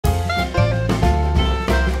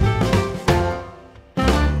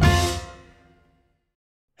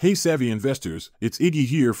Hey savvy investors, it's Iggy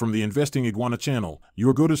here from the Investing Iguana channel,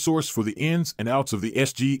 your go-to source for the ins and outs of the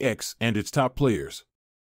SGX and its top players.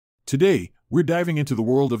 Today, we're diving into the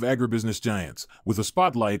world of agribusiness giants, with a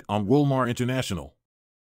spotlight on Wilmar International.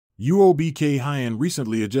 UOB Kay Hian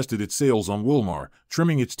recently adjusted its sales on Wilmar,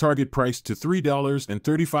 trimming its target price to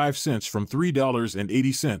 $3.35 from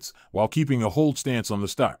 $3.80, while keeping a hold stance on the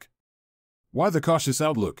stock. Why the cautious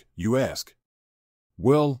outlook, you ask?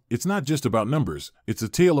 Well, it's not just about numbers, it's a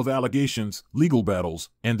tale of allegations, legal battles,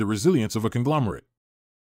 and the resilience of a conglomerate.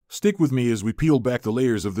 Stick with me as we peel back the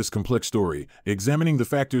layers of this complex story, examining the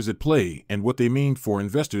factors at play and what they mean for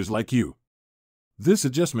investors like you. This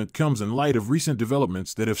adjustment comes in light of recent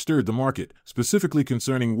developments that have stirred the market, specifically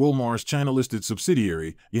concerning Wilmar's China-listed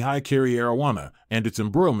subsidiary, Yihai Kerry Arawana, and its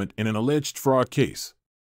embroilment in an alleged fraud case.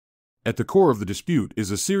 At the core of the dispute is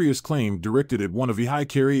a serious claim directed at one of Yihai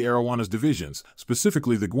Kerry Arawana's divisions,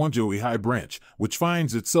 specifically the Guangzhou Yihai branch, which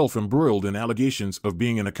finds itself embroiled in allegations of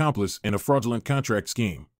being an accomplice in a fraudulent contract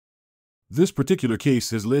scheme. This particular case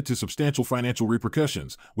has led to substantial financial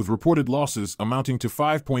repercussions, with reported losses amounting to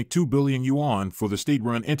 5.2 billion yuan for the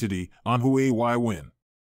state-run entity, Anhui Win.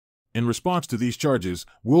 In response to these charges,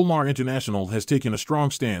 Wilmar International has taken a strong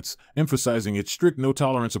stance, emphasizing its strict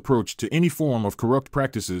no-tolerance approach to any form of corrupt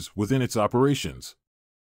practices within its operations.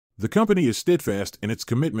 The company is steadfast in its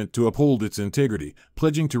commitment to uphold its integrity,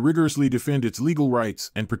 pledging to rigorously defend its legal rights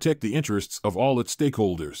and protect the interests of all its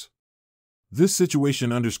stakeholders. This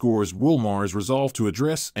situation underscores Wilmar's resolve to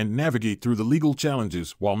address and navigate through the legal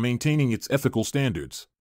challenges while maintaining its ethical standards.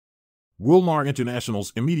 Wilmar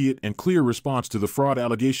International's immediate and clear response to the fraud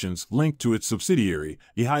allegations linked to its subsidiary,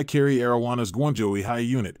 Yihai Kerry Arawana's Guangzhou Yihai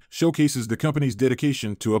unit, showcases the company's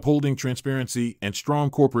dedication to upholding transparency and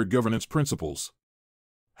strong corporate governance principles.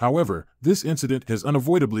 However, this incident has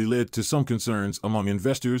unavoidably led to some concerns among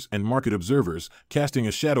investors and market observers, casting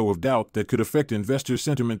a shadow of doubt that could affect investor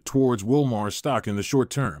sentiment towards Wilmar's stock in the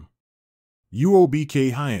short term. UOB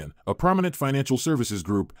Kay Hian, a prominent financial services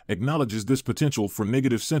group, acknowledges this potential for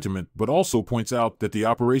negative sentiment but also points out that the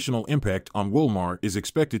operational impact on Wilmar is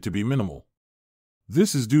expected to be minimal.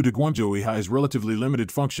 This is due to Guangzhou Yihai's relatively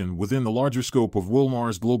limited function within the larger scope of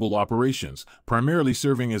Wilmar's global operations, primarily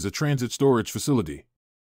serving as a transit storage facility.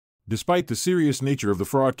 Despite the serious nature of the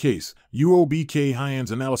fraud case, UOB Kay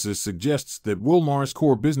Hian's analysis suggests that Wilmar's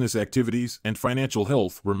core business activities and financial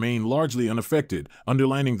health remain largely unaffected,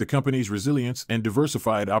 underlining the company's resilience and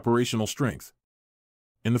diversified operational strength.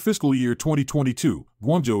 In the fiscal year 2022,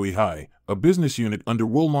 Guangzhou Yihai, a business unit under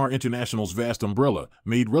Wilmar International's vast umbrella,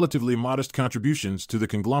 made relatively modest contributions to the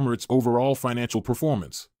conglomerate's overall financial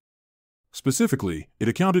performance. Specifically, it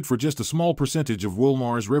accounted for just a small percentage of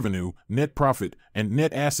Wilmar's revenue, net profit, and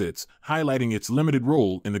net assets, highlighting its limited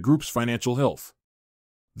role in the group's financial health.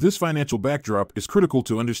 This financial backdrop is critical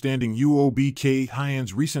to understanding UOB Kay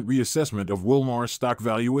Hian's recent reassessment of Wilmar's stock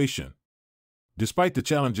valuation. Despite the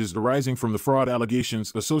challenges arising from the fraud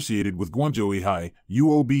allegations associated with Guangzhou Yihai,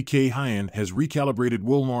 UOB Kay Hian has recalibrated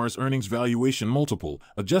Wilmar's earnings valuation multiple,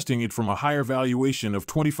 adjusting it from a higher valuation of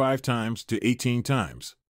 25 times to 18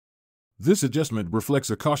 times. This adjustment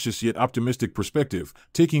reflects a cautious yet optimistic perspective,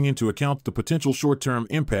 taking into account the potential short-term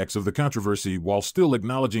impacts of the controversy while still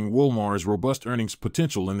acknowledging Wilmar's robust earnings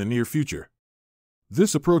potential in the near future.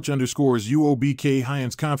 This approach underscores UOB Kay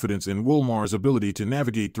Hian's confidence in Wilmar's ability to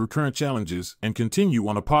navigate through current challenges and continue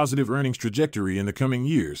on a positive earnings trajectory in the coming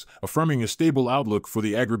years, affirming a stable outlook for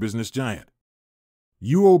the agribusiness giant.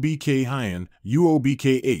 UOB Kay Hian,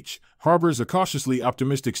 UOBKH, harbors a cautiously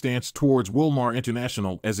optimistic stance towards Wilmar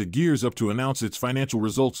International as it gears up to announce its financial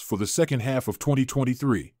results for the second half of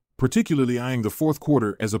 2023, particularly eyeing the fourth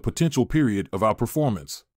quarter as a potential period of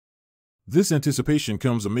outperformance. This anticipation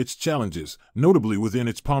comes amidst challenges, notably within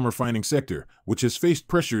its palm refining sector, which has faced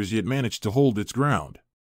pressures yet managed to hold its ground.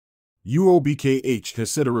 UOBKH has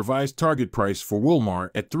set a revised target price for Wilmar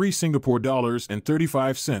at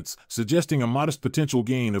 $3.35, suggesting a modest potential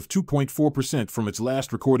gain of 2.4% from its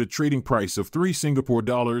last recorded trading price of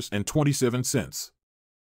 $3.27.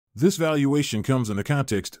 This valuation comes in the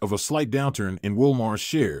context of a slight downturn in Wilmar's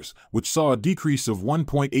shares, which saw a decrease of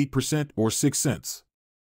 1.8% or 6 cents.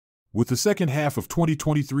 With the second half of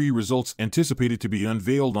 2023 results anticipated to be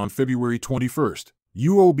unveiled on February 21st,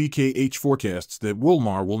 UOBKH forecasts that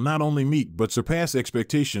Wilmar will not only meet but surpass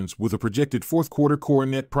expectations with a projected fourth quarter core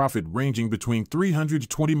net profit ranging between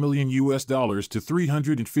 $320 million to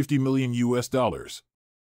 $350 million.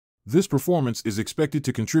 This performance is expected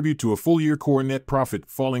to contribute to a full-year core net profit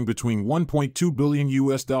falling between $1.2 billion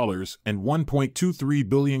and $1.23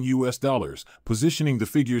 billion, positioning the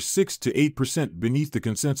figure 6 to 8% beneath the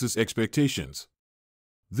consensus expectations.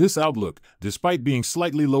 This outlook, despite being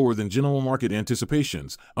slightly lower than general market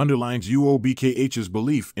anticipations, underlines UOB Kay's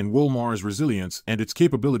belief in Wilmar's resilience and its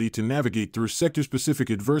capability to navigate through sector-specific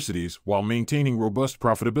adversities while maintaining robust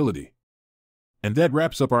profitability. And that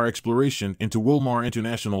wraps up our exploration into Wilmar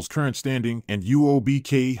International's current standing and UOB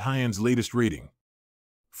Kay Hian's latest rating.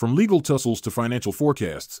 From legal tussles to financial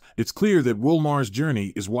forecasts, it's clear that Wilmar's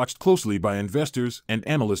journey is watched closely by investors and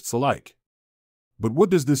analysts alike. But what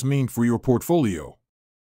does this mean for your portfolio?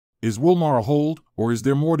 Is Wilmar a hold, or is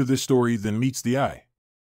there more to this story than meets the eye?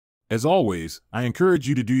 As always, I encourage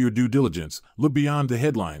you to do your due diligence, look beyond the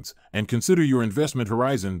headlines, and consider your investment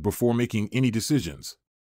horizon before making any decisions.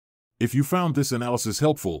 If you found this analysis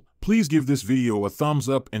helpful, please give this video a thumbs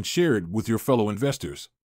up and share it with your fellow investors.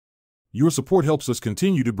 Your support helps us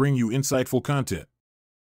continue to bring you insightful content.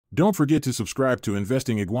 Don't forget to subscribe to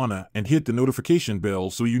Investing Iguana and hit the notification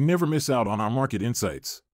bell so you never miss out on our market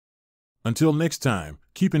insights. Until next time,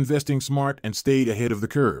 keep investing smart and stay ahead of the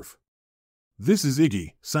curve. This is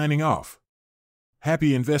Iggy, signing off.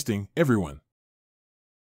 Happy investing, everyone.